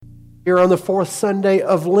Here on the fourth Sunday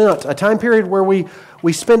of Lent, a time period where we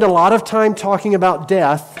spend a lot of time talking about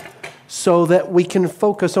death so that we can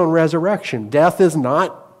focus on resurrection. Death is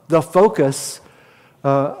not the focus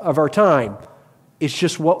of our time. It's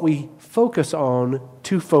just what we focus on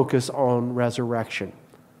to focus on resurrection.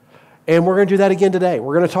 And we're going to do that again today.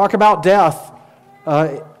 We're going to talk about death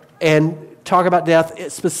and talk about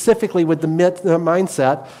death specifically with the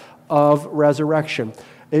mindset of resurrection.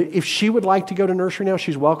 If she would like to go to nursery now,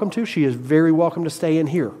 she's welcome to. She is very welcome to stay in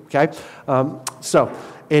here, okay?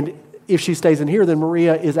 And if she stays in here, then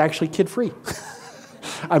Maria is actually kid-free.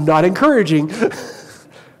 I'm not encouraging,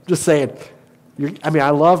 just saying.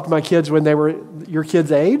 I loved my kids when they were your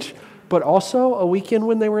kids' age, but also a weekend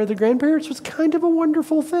when they were the grandparents was kind of a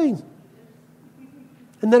wonderful thing.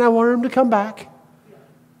 And then I wanted them to come back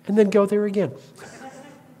and then go there again.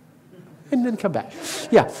 And then come back.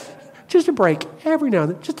 Yeah. Just a break every now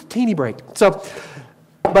and then, just a teeny break.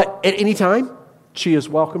 But at any time, she is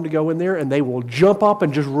welcome to go in there, and they will jump up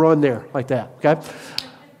and just run there like that, okay?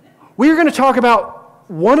 We are going to talk about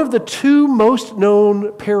one of the two most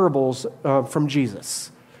known parables from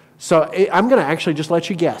Jesus. So I'm going to actually just let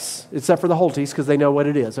you guess, except for the Holties, because they know what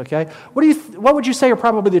it is, okay? What would you say are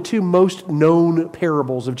probably the two most known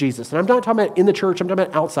parables of Jesus? And I'm not talking about in the church, I'm talking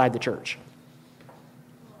about outside the church.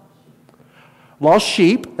 Lost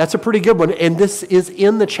sheep, that's a pretty good one, and this is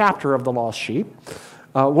in the chapter of the lost sheep,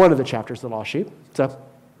 one of the chapters of the lost sheep. But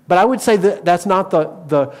I would say that that's not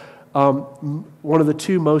the one of the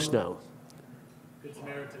two most known.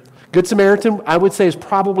 Good Samaritan, I would say, is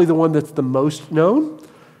probably the one that's the most known,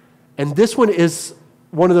 and this one is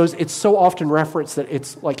one of those. It's so often referenced that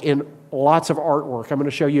it's like in lots of artwork. I'm going to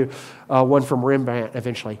show you one from Rembrandt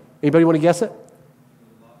eventually. Anybody want to guess it?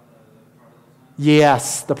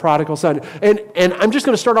 Yes, the prodigal son. And I'm just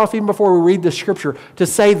going to start off even before we read the scripture to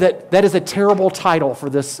say that that is a terrible title for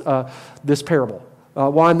this parable.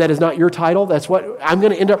 One, that is not your title. That's what I'm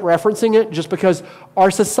going to end up referencing it just because our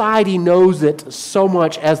society knows it so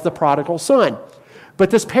much as the prodigal son. But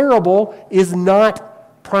this parable is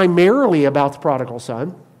not primarily about the prodigal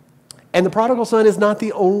son. And the prodigal son is not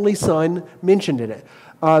the only son mentioned in it.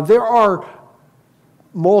 There are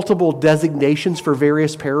multiple designations for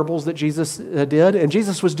various parables that Jesus did, and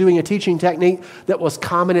Jesus was doing a teaching technique that was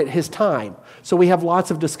common at his time. So we have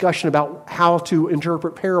lots of discussion about how to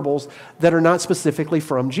interpret parables that are not specifically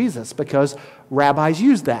from Jesus, because rabbis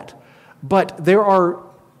use that. But there are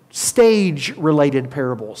stage-related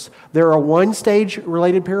parables. There are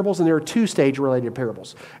one-stage-related parables, and there are two-stage-related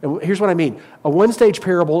parables. And here's what I mean. A one-stage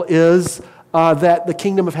parable is that the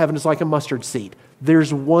kingdom of heaven is like a mustard seed.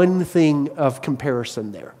 There's one thing of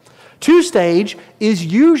comparison there. Two-stage is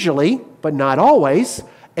usually, but not always,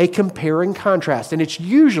 a compare and contrast. And it's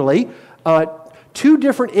usually two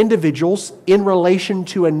different individuals in relation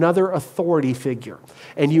to another authority figure.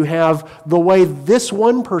 And you have the way this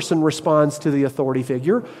one person responds to the authority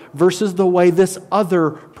figure versus the way this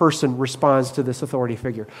other person responds to this authority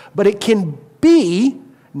figure. But it can be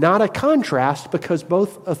not a contrast, because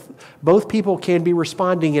both people can be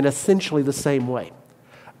responding in essentially the same way.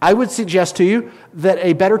 I would suggest to you that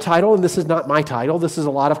a better title, and this is not my title, this is a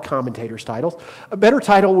lot of commentators' titles, a better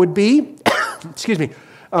title would be,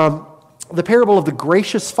 the parable of the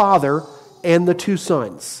gracious father and the two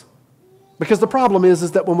sons. Because the problem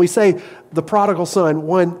is that when we say the prodigal son,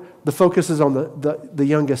 one, the focus is on the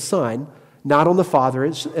youngest son, not on the father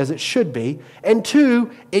as it should be. And two,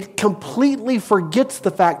 it completely forgets the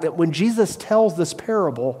fact that when Jesus tells this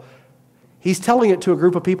parable, he's telling it to a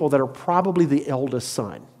group of people that are probably the eldest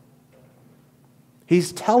son.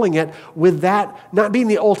 He's telling it with that not being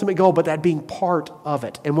the ultimate goal, but that being part of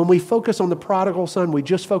it. And when we focus on the prodigal son, we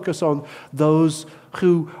just focus on those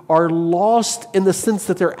who are lost in the sense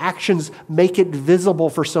that their actions make it visible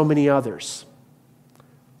for so many others.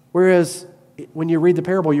 Whereas when you read the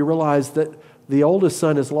parable, you realize that the oldest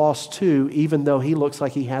son is lost too, even though he looks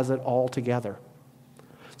like he has it all together.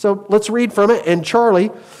 So let's read from it, and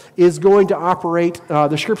Charlie is going to operate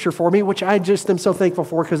the scripture for me, which I just am so thankful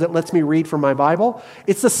for because it lets me read from my Bible.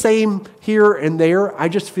 It's the same here and there. I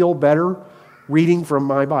just feel better reading from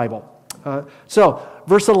my Bible. So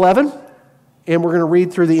verse 11, and we're going to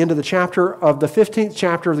read through the end of the chapter of the 15th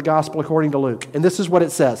chapter of the Gospel according to Luke. And this is what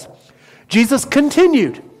it says. Jesus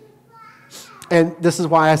continued. And this is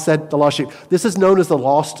why I said the lost sheep. This is known as the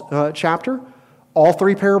lost chapter. All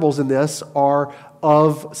three parables in this are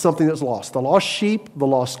of something that's lost. The lost sheep, the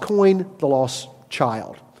lost coin, the lost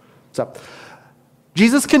child. So,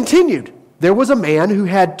 Jesus continued. There was a man who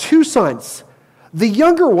had two sons. The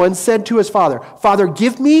younger one said to his father, "Father,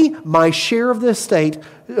 give me my share of the estate."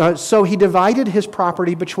 So he divided his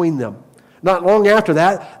property between them. Not long after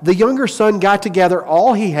that, the younger son got together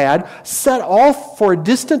all he had, set off for a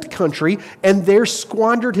distant country, and there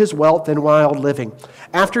squandered his wealth in wild living.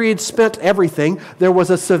 After he had spent everything, there was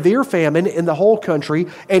a severe famine in the whole country,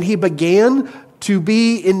 and he began to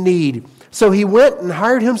be in need. So he went and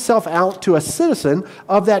hired himself out to a citizen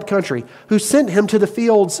of that country, who sent him to the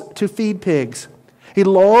fields to feed pigs. He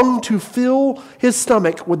longed to fill his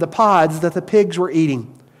stomach with the pods that the pigs were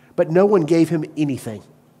eating, but no one gave him anything.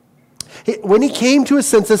 When he came to his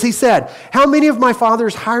senses, he said, "How many of my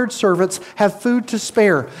father's hired servants have food to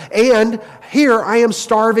spare? And here I am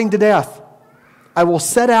starving to death. I will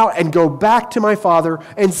set out and go back to my father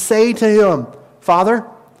and say to him, 'Father,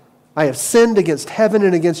 I have sinned against heaven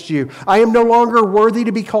and against you. I am no longer worthy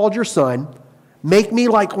to be called your son. Make me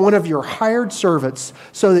like one of your hired servants.'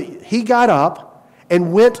 So that he got up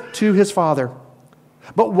and went to his father.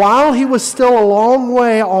 But while he was still a long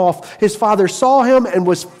way off, his father saw him and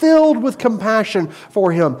was filled with compassion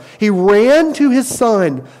for him. He ran to his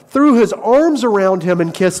son, threw his arms around him,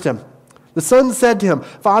 and kissed him. The son said to him,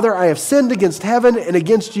 'Father, I have sinned against heaven and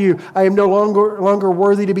against you. I am no longer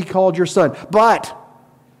worthy to be called your son.' But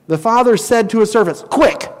the father said to his servants,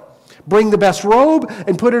 'Quick, bring the best robe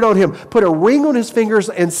and put it on him. Put a ring on his fingers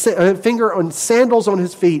and finger on sandals on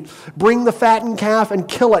his feet. Bring the fattened calf and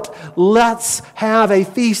kill it. Let's have a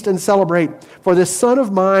feast and celebrate. For this son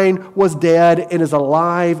of mine was dead and is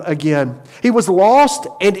alive again. He was lost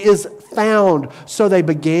and is found.' So they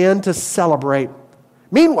began to celebrate.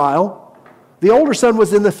 Meanwhile, the older son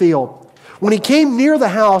was in the field. When he came near the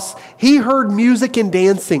house, he heard music and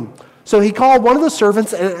dancing. So he called one of the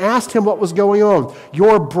servants and asked him what was going on.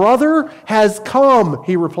 'Your brother has come,'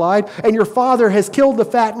 he replied, 'and your father has killed the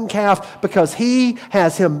fattened calf because he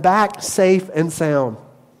has him back safe and sound.'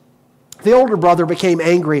 The older brother became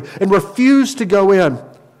angry and refused to go in.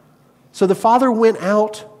 So the father went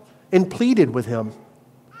out and pleaded with him.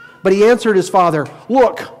 But he answered his father,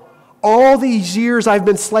 'Look, all these years I've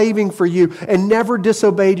been slaving for you and never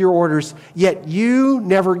disobeyed your orders, yet you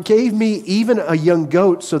never gave me even a young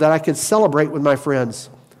goat so that I could celebrate with my friends.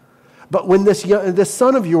 But when this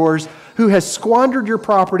son of yours, who has squandered your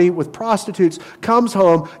property with prostitutes, comes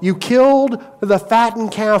home, you killed the fattened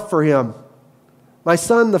calf for him.' 'My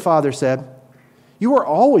son,' the father said, 'you are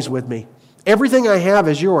always with me. Everything I have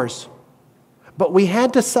is yours. But we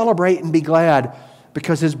had to celebrate and be glad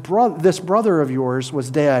because this brother of yours was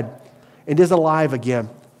dead and is alive again.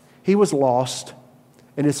 He was lost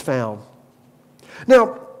and is found.'"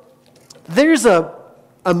 Now, there's a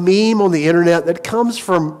meme on the internet that comes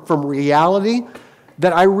from reality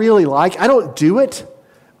that I really like. I don't do it,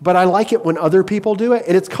 but I like it when other people do it.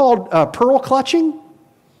 And it's called pearl clutching.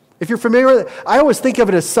 If you're familiar with it, I always think of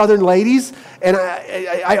it as Southern ladies, and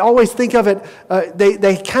I always think of it,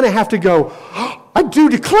 they kind of have to go, "I do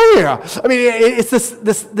declare." I mean, it's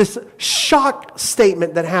this shock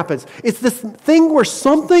statement that happens. It's this thing where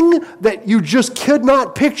something that you just could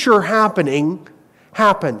not picture happening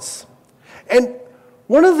happens. And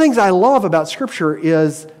one of the things I love about Scripture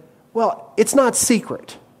is, well, it's not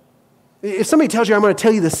secret. If somebody tells you, "I'm going to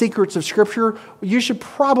tell you the secrets of Scripture," you should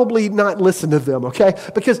probably not listen to them, okay?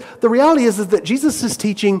 Because the reality is that Jesus'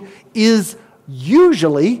 teaching is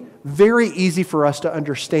usually very easy for us to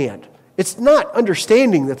understand. It's not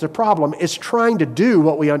understanding that's a problem. It's trying to do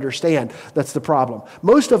what we understand that's the problem.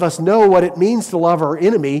 Most of us know what it means to love our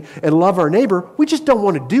enemy and love our neighbor. We just don't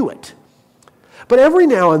want to do it. But every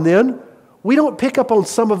now and then, we don't pick up on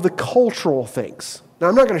some of the cultural things. Now,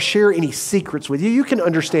 I'm not going to share any secrets with you. You can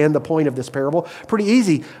understand the point of this parable pretty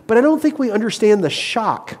easy, but I don't think we understand the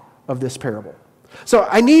shock of this parable. So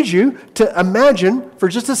I need you to imagine for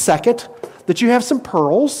just a second that you have some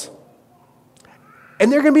pearls,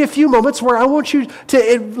 and there are going to be a few moments where I want you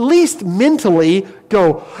to at least mentally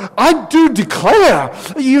go, "I do declare."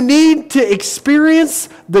 You need to experience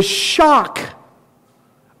the shock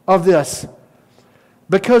of this.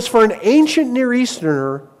 Because for an ancient Near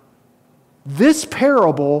Easterner, this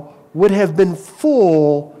parable would have been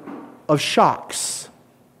full of shocks.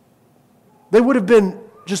 They would have been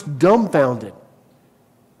just dumbfounded.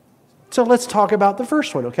 So let's talk about the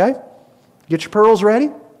first one, okay? Get your pearls ready.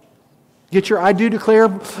 Get your "I do declare"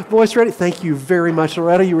 voice ready. Thank you very much,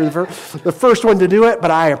 Loretta. You were the first one to do it, but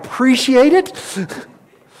I appreciate it.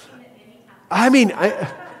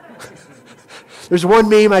 There's one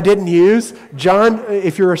meme I didn't use. John,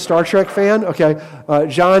 if you're a Star Trek fan, okay,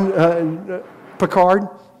 John Picard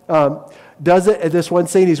does it at this one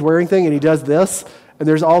scene. He's wearing thing, and he does this. And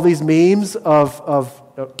there's all these memes of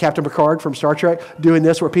Captain Picard from Star Trek doing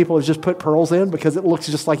this, where people have just put pearls in because it looks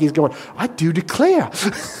just like he's going, "I do declare."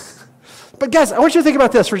 But guys, I want you to think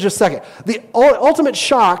about this for just a second. The ultimate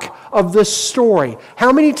shock of this story,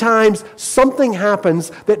 how many times something happens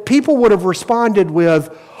that people would have responded with,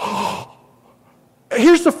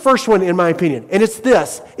 here's the first one in my opinion, and it's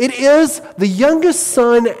this. It is the youngest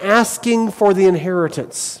son asking for the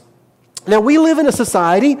inheritance. Now, we live in a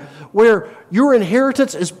society where your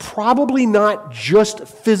inheritance is probably not just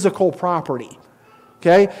physical property.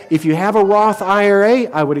 Okay? If you have a Roth IRA,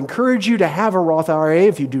 I would encourage you to have a Roth IRA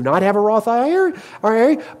if you do not have a Roth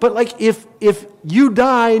IRA. But like if you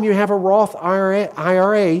die and you have a Roth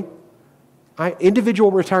IRA, individual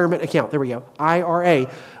retirement account, there we go,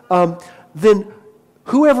 IRA, then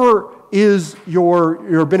whoever is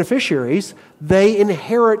your beneficiaries, they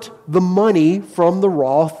inherit the money from the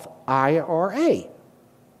Roth IRA.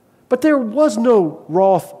 But there was no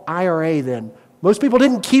Roth IRA then. Most people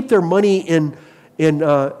didn't keep their money in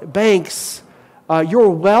banks.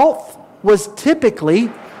 Your wealth was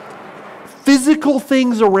typically physical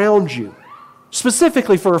things around you.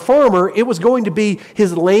 Specifically for a farmer, it was going to be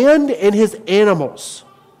his land and his animals.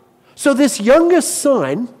 So this youngest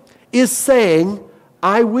son is saying,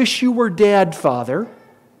 I wish you were dead, Father.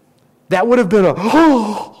 That would have been a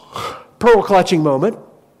pearl-clutching moment.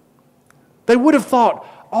 They would have thought,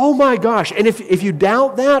 oh my gosh. And if you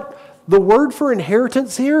doubt that, the word for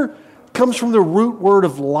inheritance here comes from the root word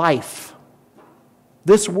of life.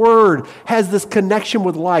 This word has this connection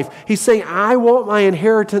with life. He's saying, I want my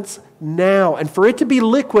inheritance now. And for it to be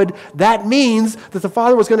liquid, that means that the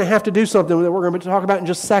father was going to have to do something that we're going to talk about in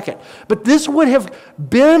just a second. But this would have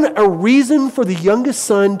been a reason for the youngest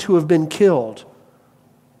son to have been killed.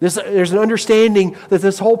 There's an understanding that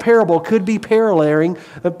this whole parable could be paralleling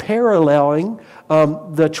the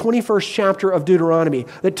 21st chapter of Deuteronomy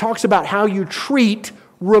that talks about how you treat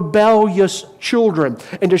rebellious children.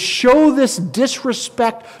 And to show this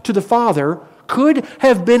disrespect to the father could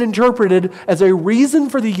have been interpreted as a reason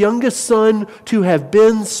for the youngest son to have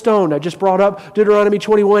been stoned. I just brought up Deuteronomy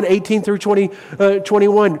 21, 18 through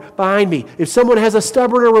 21 behind me. If someone has a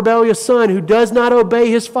stubborn or rebellious son who does not obey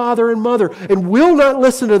his father and mother and will not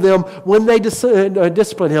listen to them when they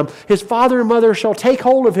discipline him, his father and mother shall take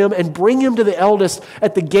hold of him and bring him to the eldest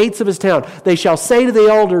at the gates of his town. They shall say to the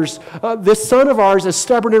elders, this son of ours is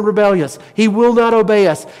stubborn and rebellious. He will not obey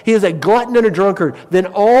us. He is a glutton and a drunkard. Then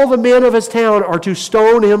all the men of his town are to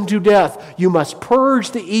stone him to death. You must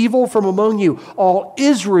purge the evil from among you. All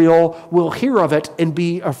Israel will hear of it and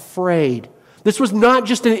be afraid. This was not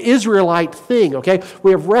just an Israelite thing, okay?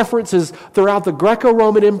 We have references throughout the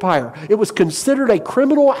Greco-Roman Empire. It was considered a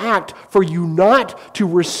criminal act for you not to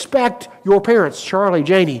respect your parents. Charlie,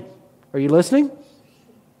 Janie, are you listening?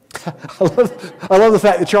 I love the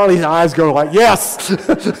fact that Charlie's eyes go like, yes,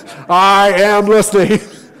 I am listening.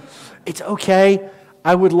 It's okay.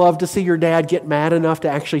 I would love to see your dad get mad enough to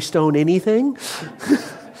actually stone anything.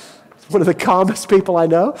 One of the calmest people I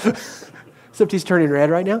know. Except he's turning red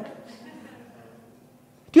right now.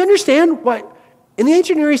 Do you understand what, in the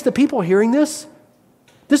ancient Near East, the people hearing this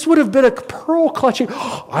would have been a pearl clutching,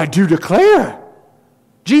 I do declare.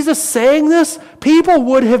 Jesus saying this, people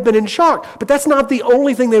would have been in shock. But that's not the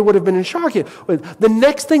only thing they would have been in shock with. The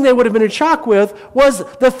next thing they would have been in shock with was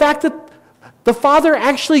the fact that the father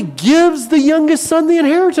actually gives the youngest son the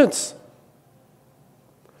inheritance.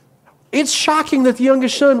 It's shocking that the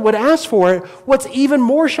youngest son would ask for it. What's even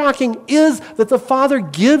more shocking is that the father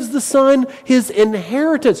gives the son his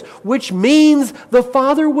inheritance, which means the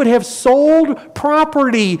father would have sold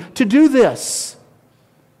property to do this.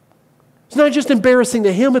 It's not just embarrassing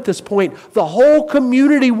to him at this point. The whole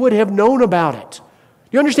community would have known about it.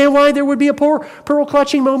 You understand why there would be a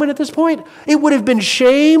pearl-clutching moment at this point? It would have been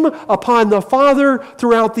shame upon the father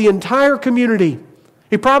throughout the entire community.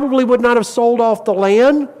 He probably would not have sold off the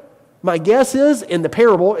land. My guess is, in the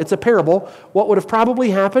parable, it's a parable, what would have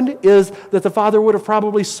probably happened is that the father would have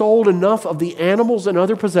probably sold enough of the animals and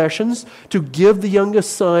other possessions to give the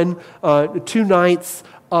youngest son 2/9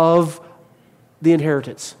 of the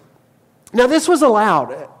inheritance. Now, this was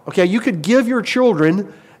allowed. Okay, you could give your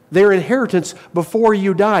children their inheritance before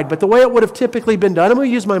you died. But the way it would have typically been done, I'm going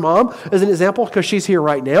to use my mom as an example because she's here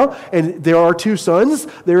right now, and there are two sons.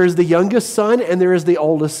 There is the youngest son and there is the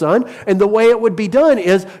oldest son. And the way it would be done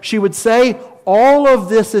is she would say, all of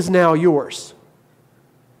this is now yours.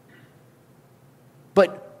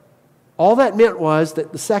 But all that meant was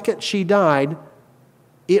that the second she died,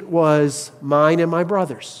 it was mine and my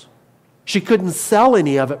brother's. She couldn't sell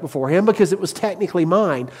any of it before him because it was technically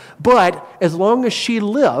mine. But as long as she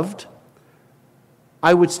lived,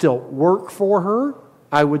 I would still work for her.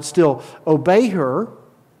 I would still obey her.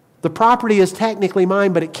 The property is technically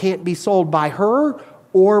mine, but it can't be sold by her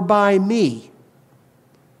or by me.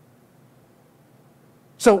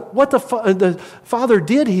 So what the father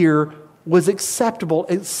did here was acceptable,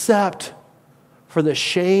 except for the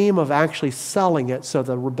shame of actually selling it so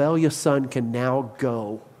the rebellious son can now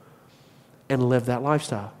go and live that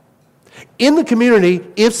lifestyle. In the community,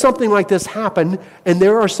 if something like this happened, and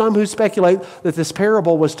there are some who speculate that this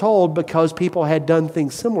parable was told because people had done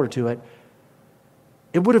things similar to it,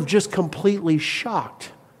 it would have just completely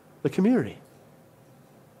shocked the community.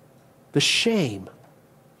 The shame.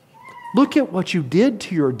 Look at what you did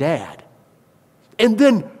to your dad. And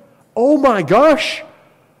then, oh my gosh,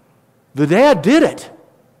 the dad did it.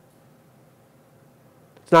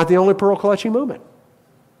 It's not the only pearl clutching moment.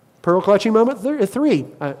 Pearl clutching moment 3.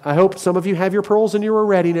 I hope some of you have your pearls and you are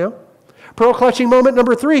ready now. Pearl clutching moment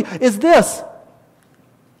number 3 is this: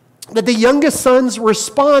 that the youngest son's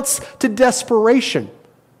response to desperation.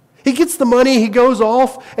 He gets the money, he goes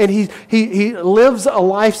off, and he lives a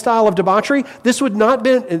lifestyle of debauchery. This would not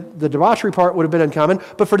be, the debauchery part would have been uncommon,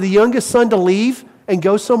 but for the youngest son to leave and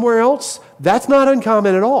go somewhere else, that's not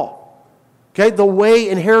uncommon at all. Okay, the way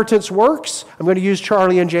inheritance works, I'm going to use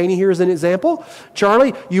Charlie and Janie here as an example.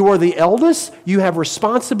 Charlie, you are the eldest, you have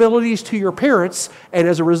responsibilities to your parents, and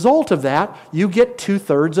as a result of that, you get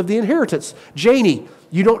 2/3 of the inheritance. Janie,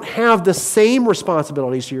 you don't have the same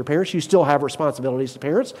responsibilities to your parents. You still have responsibilities to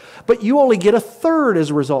parents, but you only get 1/3 as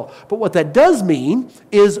a result. But what that does mean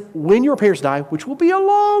is when your parents die, which will be a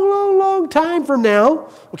long, long, long time from now,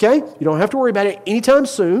 okay? You don't have to worry about it anytime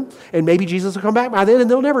soon, and maybe Jesus will come back by then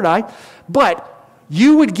and they'll never die. But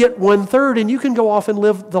you would get 1/3 and you can go off and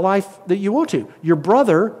live the life that you want to. Your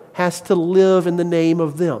brother has to live in the name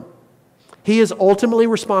of them. He is ultimately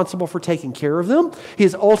responsible for taking care of them. He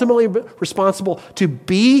is ultimately responsible to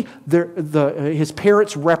be his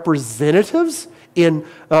parents' representative in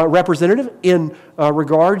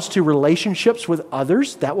regards to relationships with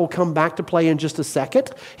others. That will come back to play in just a second.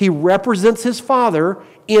 He represents his father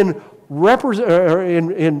in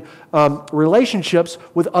relationships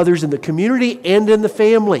with others in the community and in the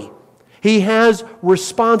family. He has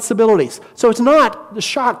responsibilities. So it's not the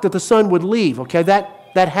shock that the son would leave, okay?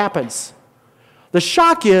 That happens. The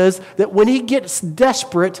shock is that when he gets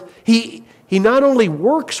desperate, he not only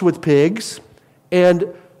works with pigs, and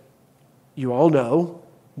you all know,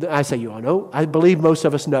 I say you all know, I believe most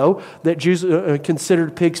of us know that Jews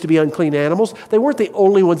considered pigs to be unclean animals. They weren't the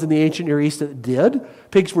only ones in the ancient Near East that did.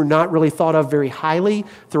 Pigs were not really thought of very highly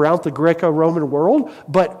throughout the Greco-Roman world,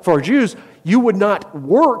 but for Jews, you would not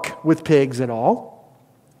work with pigs at all.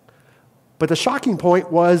 But the shocking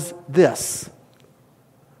point was this.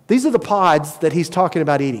 These are the pods that he's talking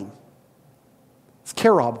about eating. It's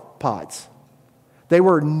carob pods. They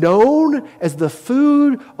were known as the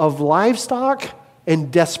food of livestock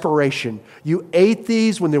and desperation. You ate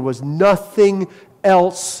these when there was nothing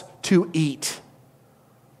else to eat.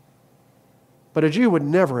 But a Jew would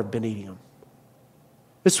never have been eating them.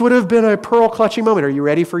 This would have been a pearl clutching moment. Are you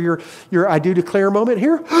ready for your I do declare moment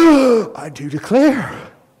here? I do declare.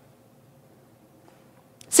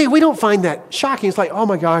 See, we don't find that shocking. It's like, oh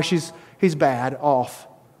my gosh, he's bad off.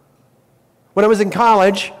 When I was in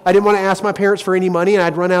college, I didn't want to ask my parents for any money, and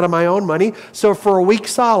I'd run out of my own money. So for a week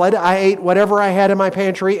solid, I ate whatever I had in my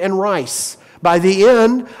pantry and rice. By the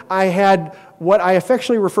end, I had what I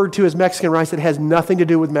affectionately referred to as Mexican rice. It has nothing to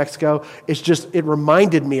do with Mexico. It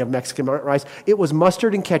reminded me of Mexican rice. It was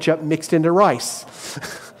mustard and ketchup mixed into rice.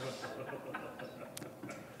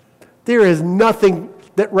 There is nothing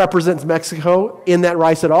that represents Mexico in that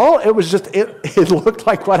rice at all. It was just, it looked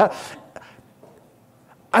like what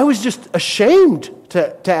I was just ashamed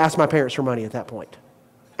to ask my parents for money at that point.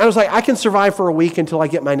 I was like, I can survive for a week until I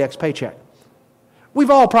get my next paycheck. We've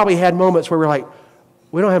all probably had moments where we're like,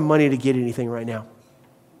 we don't have money to get anything right now.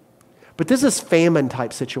 But this is famine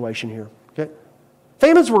type situation here. Okay?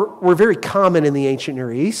 Famines were very common in the ancient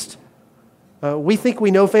Near East. We think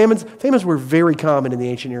we know famines. Famines were very common in the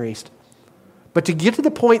ancient Near East. But to get to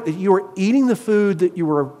the point that you were eating the food that you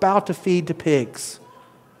were about to feed to pigs,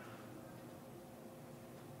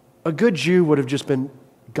 a good Jew would have just been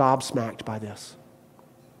gobsmacked by this.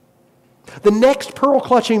 The next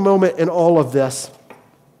pearl-clutching moment in all of this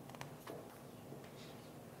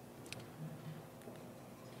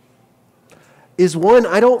is one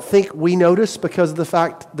I don't think we notice because of the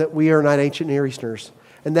fact that we are not ancient Near Easterners.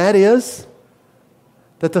 And that is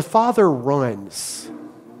that the father runs.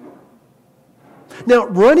 Now,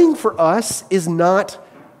 running for us is not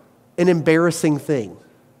an embarrassing thing.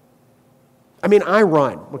 I mean, I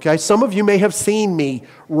run, okay? Some of you may have seen me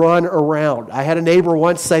run around. I had a neighbor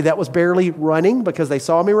once say that was barely running because they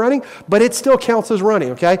saw me running, but it still counts as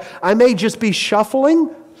running, okay? I may just be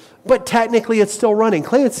shuffling, but technically it's still running.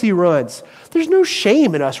 Clancy runs. There's no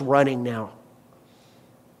shame in us running now.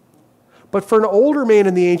 But for an older man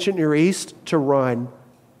in the ancient Near East to run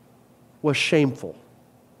was shameful.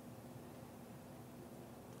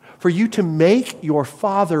 For you to make your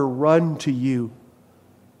father run to you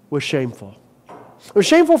was shameful. It was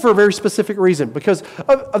shameful for a very specific reason. Because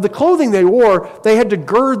of the clothing they wore, they had to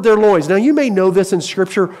gird their loins. Now, you may know this in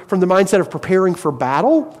Scripture from the mindset of preparing for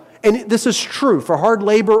battle. And this is true. For hard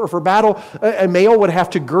labor or for battle, a male would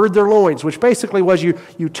have to gird their loins, which basically was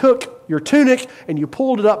you took your tunic and you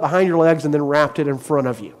pulled it up behind your legs and then wrapped it in front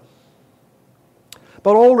of you.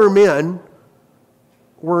 But older men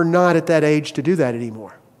were not at that age to do that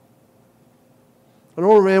anymore. An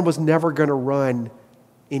older man was never going to run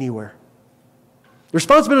anywhere. The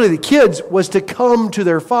responsibility of the kids was to come to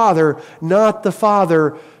their father, not the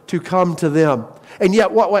father to come to them. And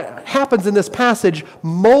yet what happens in this passage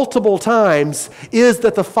multiple times is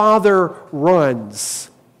that the father runs.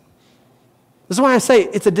 This is why I say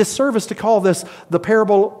it's a disservice to call this the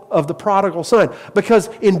parable of the prodigal son. Because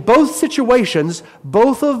in both situations,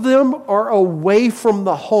 both of them are away from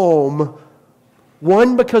the home.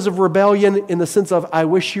 One because of rebellion in the sense of, I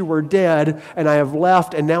wish you were dead and I have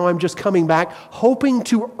left and now I'm just coming back, hoping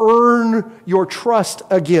to earn your trust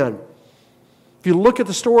again. If you look at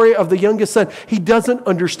the story of the youngest son, he doesn't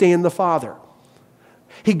understand the father.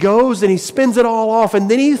 He goes and he spends it all off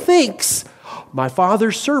and then he thinks, my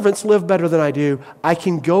father's servants live better than I do. I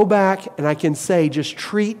can go back and I can say, just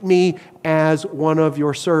treat me as one of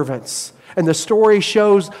your servants. And the story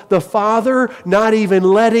shows the father not even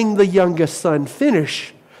letting the youngest son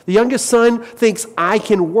finish. The youngest son thinks, I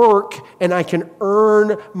can work and I can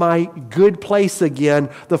earn my good place again.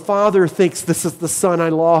 The father thinks, this is the son I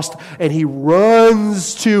lost, and he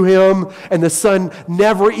runs to him, and the son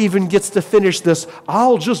never even gets to finish this,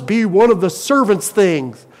 I'll just be one of the servants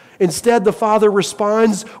things. Instead, the father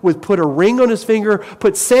responds with put a ring on his finger,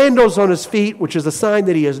 put sandals on his feet, which is a sign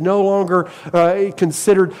that he is no longer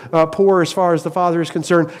considered poor as far as the father is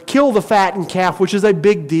concerned. Kill the fattened calf, which is a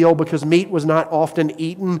big deal because meat was not often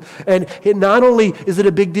eaten. And not only is it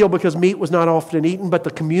a big deal because meat was not often eaten, but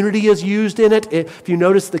the community is used in it. If you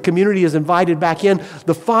notice, the community is invited back in.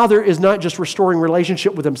 The father is not just restoring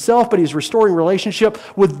relationship with himself, but he's restoring relationship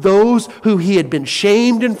with those who he had been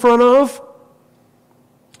shamed in front of.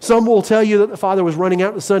 Some will tell you that the father was running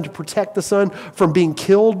out the son to protect the son from being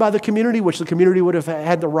killed by the community, which the community would have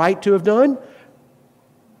had the right to have done.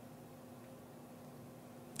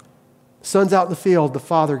 The son's out in the field, the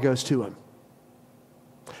father goes to him.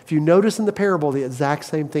 If you notice in the parable, the exact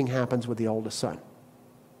same thing happens with the oldest son.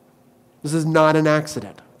 This is not an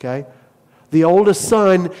accident, okay? The oldest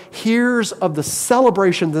son hears of the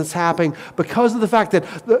celebration that's happening because of the fact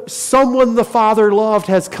that someone the father loved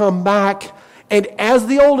has come back. And as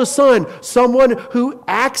the oldest son, someone who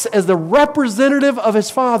acts as the representative of his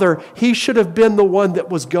father, he should have been the one that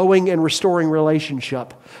was going and restoring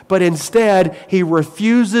relationship. But instead, he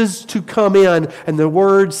refuses to come in. And the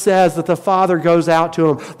word says that the father goes out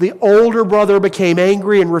to him. The older brother became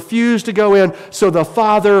angry and refused to go in. So the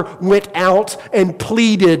father went out and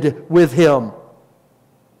pleaded with him.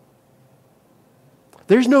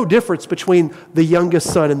 There's no difference between the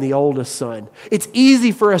youngest son and the oldest son. It's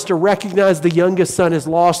easy for us to recognize the youngest son is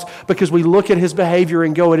lost because we look at his behavior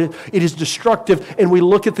and go, it is destructive. And we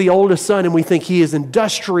look at the oldest son and we think he is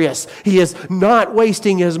industrious. He is not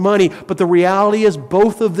wasting his money. But the reality is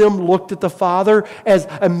both of them looked at the father as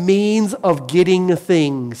a means of getting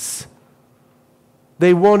things.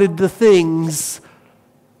 They wanted the things.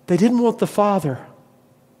 They didn't want the father.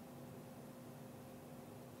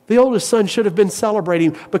 The oldest son should have been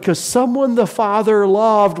celebrating because someone the father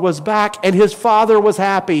loved was back and his father was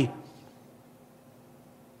happy.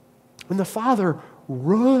 And the father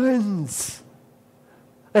runs.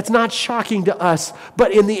 That's not shocking to us,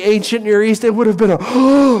 but in the ancient Near East, it would have been a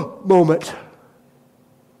moment.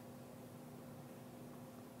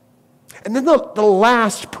 And then the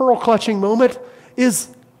last pearl-clutching moment is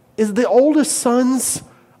the oldest son's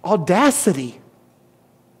audacity.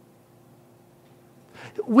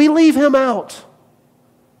 We leave him out.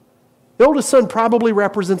 The oldest son probably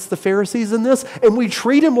represents the Pharisees in this, and we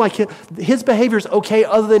treat him like his behavior is okay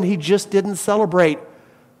other than he just didn't celebrate.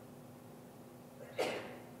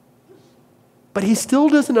 But he still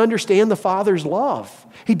doesn't understand the Father's love.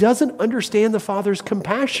 He doesn't understand the Father's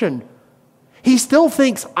compassion. He still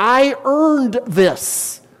thinks, I earned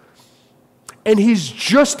this. And he's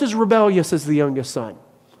just as rebellious as the youngest son.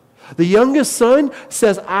 The youngest son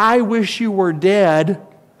says, I wish you were dead.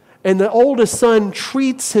 And the oldest son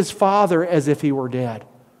treats his father as if he were dead.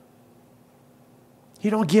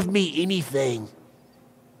 You don't give me anything.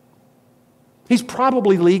 He's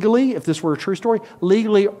probably legally, if this were a true story,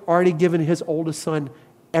 legally already given his oldest son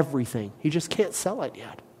everything. He just can't sell it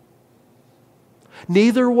yet.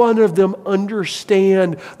 Neither one of them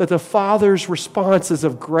understand that the Father's response is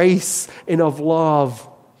of grace and of love.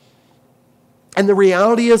 And the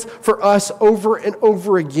reality is, for us, over and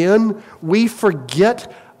over again, we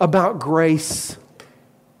forget about grace.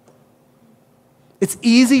 It's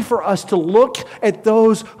easy for us to look at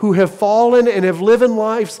those who have fallen and have lived in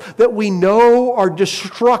lives that we know are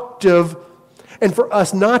destructive, and for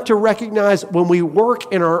us not to recognize when we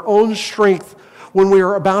work in our own strength, when we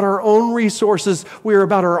are about our own resources, we are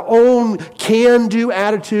about our own can-do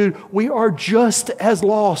attitude, we are just as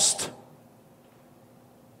lost.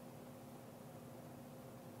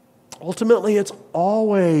 Ultimately, it's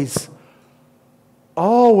always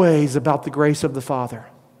about the grace of the Father.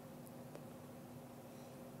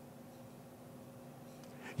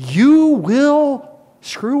 You will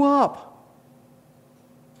screw up.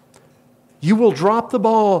 You will drop the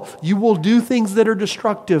ball. You will do things that are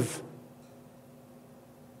destructive.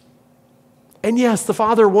 And yes, the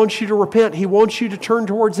Father wants you to repent. He wants you to turn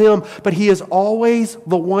towards Him, but He is always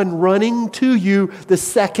the one running to you the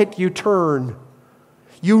second you turn.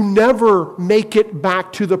 You never make it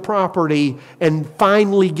back to the property and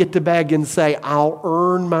finally get to beg and say, I'll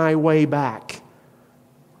earn my way back.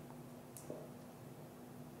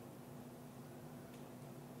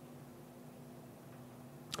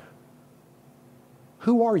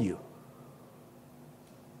 Who are you?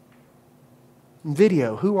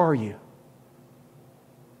 Video, who are you?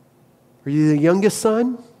 Are you the youngest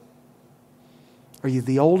son? Are you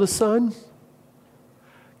the oldest son?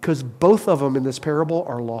 Because both of them in this parable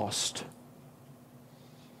are lost.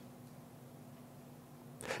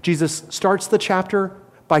 Jesus starts the chapter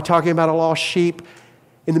by talking about a lost sheep.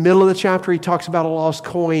 In the middle of the chapter, He talks about a lost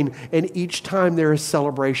coin, and each time there is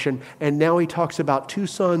celebration. And now He talks about two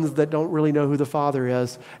sons that don't really know who the Father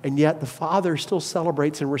is, and yet the Father still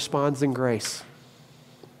celebrates and responds in grace.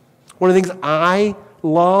 One of the things I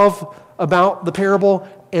love about the parable,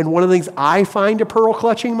 and one of the things I find a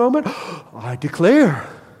pearl-clutching moment, I declare,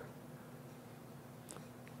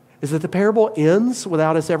 is that the parable ends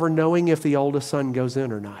without us ever knowing if the oldest son goes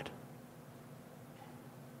in or not.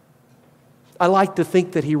 I like to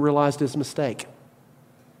think that he realized his mistake.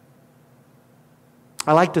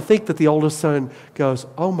 I like to think that the oldest son goes,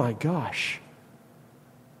 oh my gosh,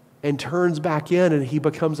 and turns back in, and he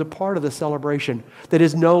becomes a part of the celebration that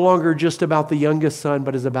is no longer just about the youngest son,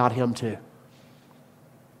 but is about him too.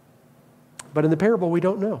 But in the parable, we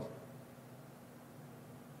don't know.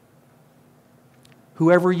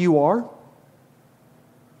 Whoever you are,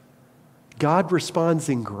 God responds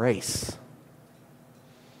in grace.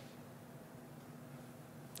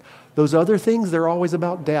 Those other things, they're always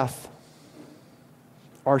about death.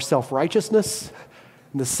 Our self-righteousness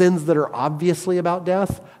and the sins that are obviously about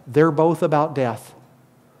death, they're both about death.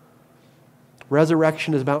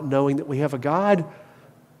 Resurrection is about knowing that we have a God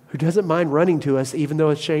who doesn't mind running to us even though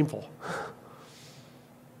it's shameful.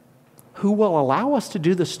 Who will allow us to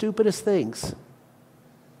do the stupidest things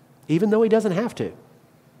even though He doesn't have to.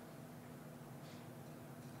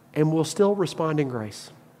 And will still respond in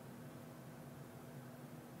grace.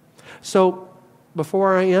 So,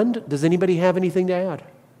 before I end, does anybody have anything to add?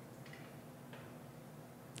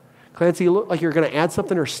 Clancy, you look like you're going to add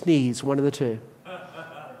something or sneeze, one of the two. So,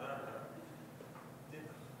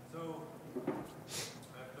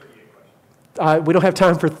 I have 38 questions. We don't have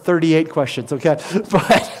time for 38 questions, okay?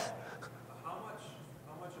 But How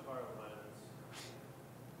much of our lens,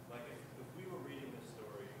 like if we were reading this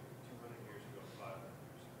story 200 years ago, 500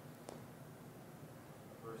 years ago,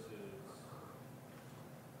 versus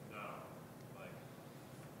now, like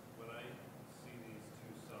when I see these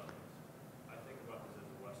two sons, I think about this as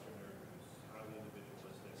a Westerner who's highly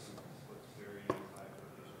individualistic, who puts very high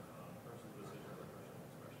expectations on personal decisions and personal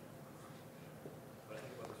expression. But I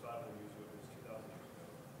think about this 500 years ago, it was 2,000 years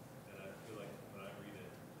ago, and I feel like when I read it,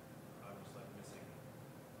 I'm just like missing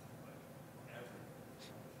like everything.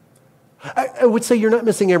 I would say you're not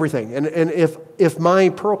missing everything. And if my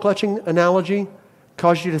pearl clutching analogy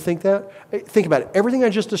caused you to think that, think about it. Everything I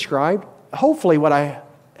just described, hopefully what I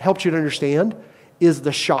helped you to understand is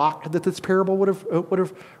the shock that this parable would have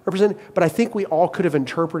represented. But I think we all could have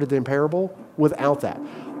interpreted the parable without that.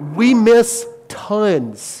 We miss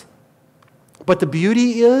tons. But the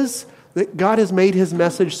beauty is that God has made His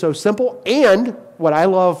message so simple. And what I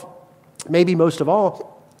love maybe most of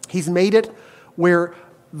all, He's made it where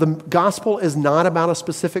the gospel is not about a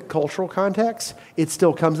specific cultural context. It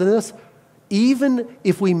still comes in this. Even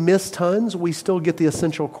if we miss tons, we still get the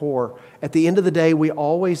essential core. At the end of the day, we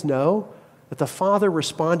always know that the Father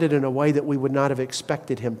responded in a way that we would not have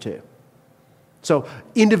expected Him to. So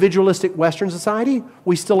individualistic Western society,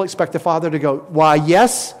 we still expect the father to go, why,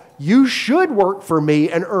 yes, you should work for me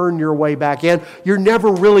and earn your way back in. You're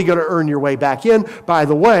never really going to earn your way back in. By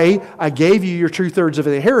the way, I gave you your 2/3 of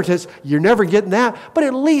the inheritance. You're never getting that. But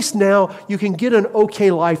at least now you can get an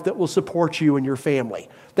okay life that will support you and your family.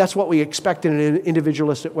 That's what we expect in an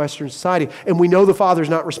individualistic Western society. And we know the father's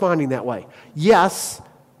not responding that way. Yes,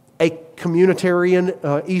 a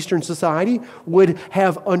communitarian Eastern society would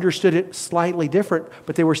have understood it slightly different,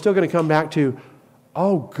 but they were still going to come back to,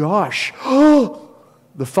 oh gosh,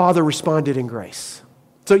 the father responded in grace.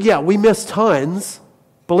 So yeah, we miss tons.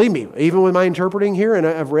 Believe me, even with my interpreting here, and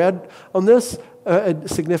I've read on this a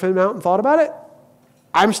significant amount and thought about it,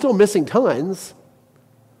 I'm still missing tons.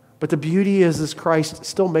 But the beauty is Christ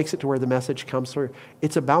still makes it to where the message comes through.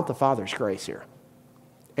 It's about the Father's grace here.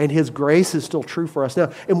 And His grace is still true for us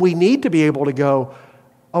now. And we need to be able to go,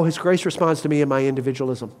 oh, His grace responds to me in my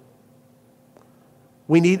individualism.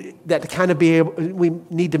 We need that to kind of be able, we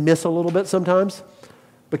need to miss a little bit sometimes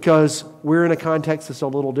because we're in a context that's a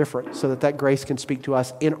little different so that grace can speak to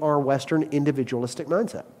us in our Western individualistic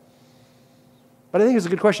mindset. But I think it's a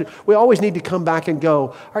good question. We always need to come back and go,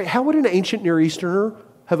 all right, how would an ancient Near Easterner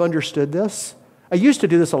have understood this? I used to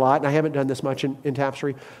do this a lot, and I haven't done this much in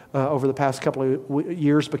tapestry over the past couple of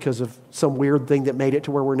years because of some weird thing that made it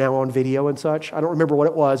to where we're now on video and such. I don't remember what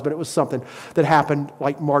it was, but it was something that happened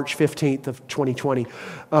like March 15th of 2020.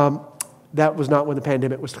 That was not when the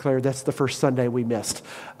pandemic was declared. That's the first Sunday we missed.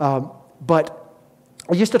 But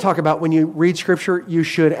I used to talk about when you read Scripture, you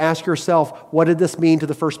should ask yourself, what did this mean to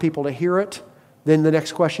the first people to hear it? Then the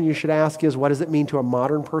next question you should ask is, what does it mean to a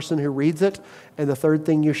modern person who reads it? And the third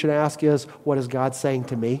thing you should ask is, what is God saying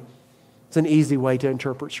to me? It's an easy way to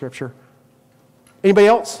interpret Scripture. Anybody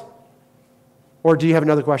else? Or do you have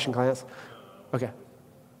another question, Clarence? Okay.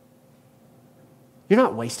 You're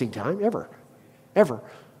not wasting time, ever. Ever.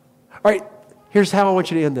 All right, here's how I want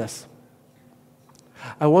you to end this.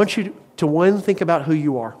 I want you to, one, think about who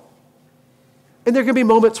you are. And there can be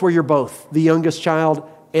moments where you're both, the youngest child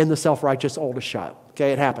and the self-righteous oldest child.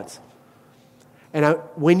 Okay, it happens. And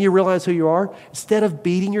when you realize who you are, instead of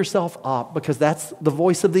beating yourself up, because that's the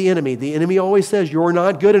voice of the enemy always says, you're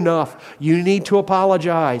not good enough. You need to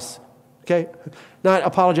apologize. Okay? Not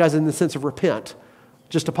apologize in the sense of repent.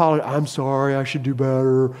 Just apologize. I'm sorry, I should do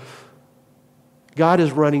better. God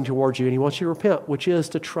is running towards you, and He wants you to repent, which is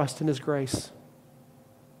to trust in His grace.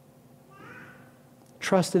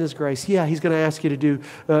 Trust in His grace. Yeah, He's going to ask you to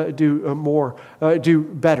do more, do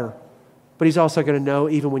better. But He's also going to know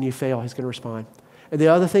even when you fail, He's going to respond. And the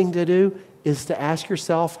other thing to do is to ask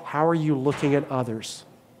yourself, how are you looking at others?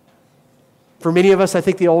 For many of us, I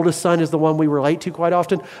think the oldest son is the one we relate to quite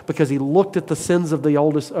often because he looked at the sins of the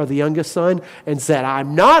oldest or the youngest son and said,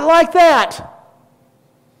 I'm not like that.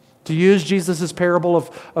 To use Jesus' parable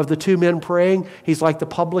of the two men praying, he's like the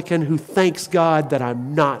publican who thanks God that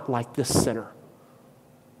I'm not like this sinner.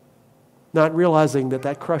 Not realizing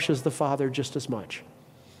that crushes the Father just as much.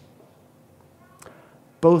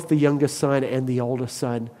 Both the youngest son and the oldest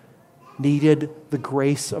son needed the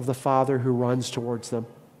grace of the Father who runs towards them.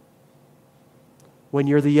 When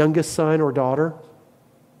you're the youngest son or daughter,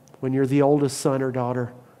 when you're the oldest son or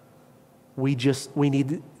daughter, we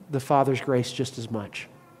need the Father's grace just as much.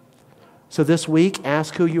 So this week,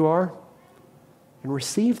 ask who you are and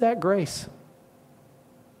receive that grace.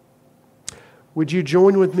 Would you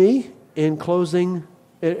join with me in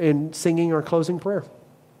singing our closing prayer?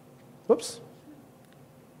 Whoops.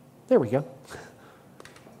 There we go.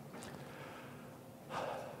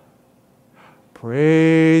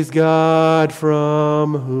 Praise God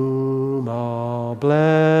from whom all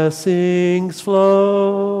blessings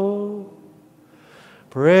flow.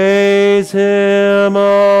 Praise Him,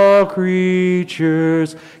 all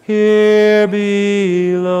creatures here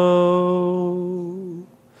below.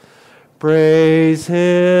 Praise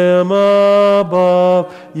Him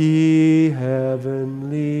above, ye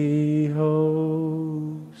heavenly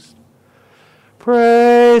hosts.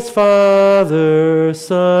 Praise Father,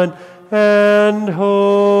 Son, and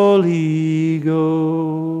Holy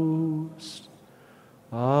Ghost.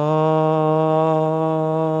 Amen.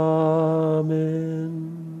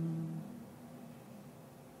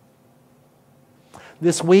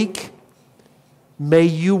 This week, may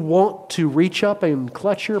you want to reach up and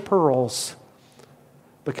clutch your pearls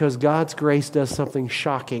because God's grace does something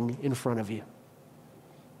shocking in front of you.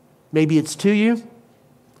 Maybe it's to you,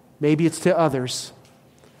 maybe it's to others,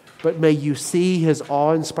 but may you see His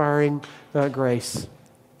awe-inspiring grace,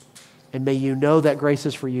 and may you know that grace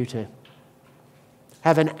is for you too.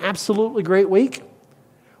 Have an absolutely great week.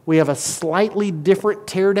 We have a slightly different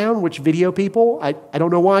teardown, which video people, I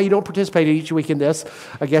don't know why you don't participate each week in this.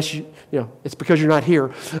 I guess it's because you're not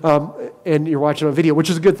here and you're watching on video, which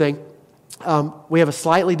is a good thing. We have a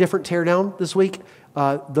slightly different teardown this week.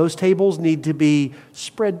 Those tables need to be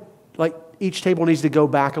spread, like each table needs to go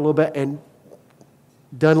back a little bit and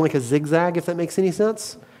done like a zigzag, if that makes any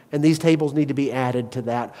sense. And these tables need to be added to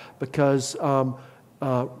that because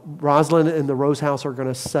Rosalind and the Rose House are going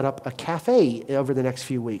to set up a cafe over the next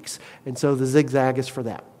few weeks. And so the zigzag is for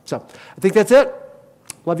that. So I think that's it.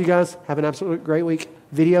 Love you guys. Have an absolutely great week.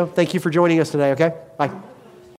 Video, thank you for joining us today, okay? Bye.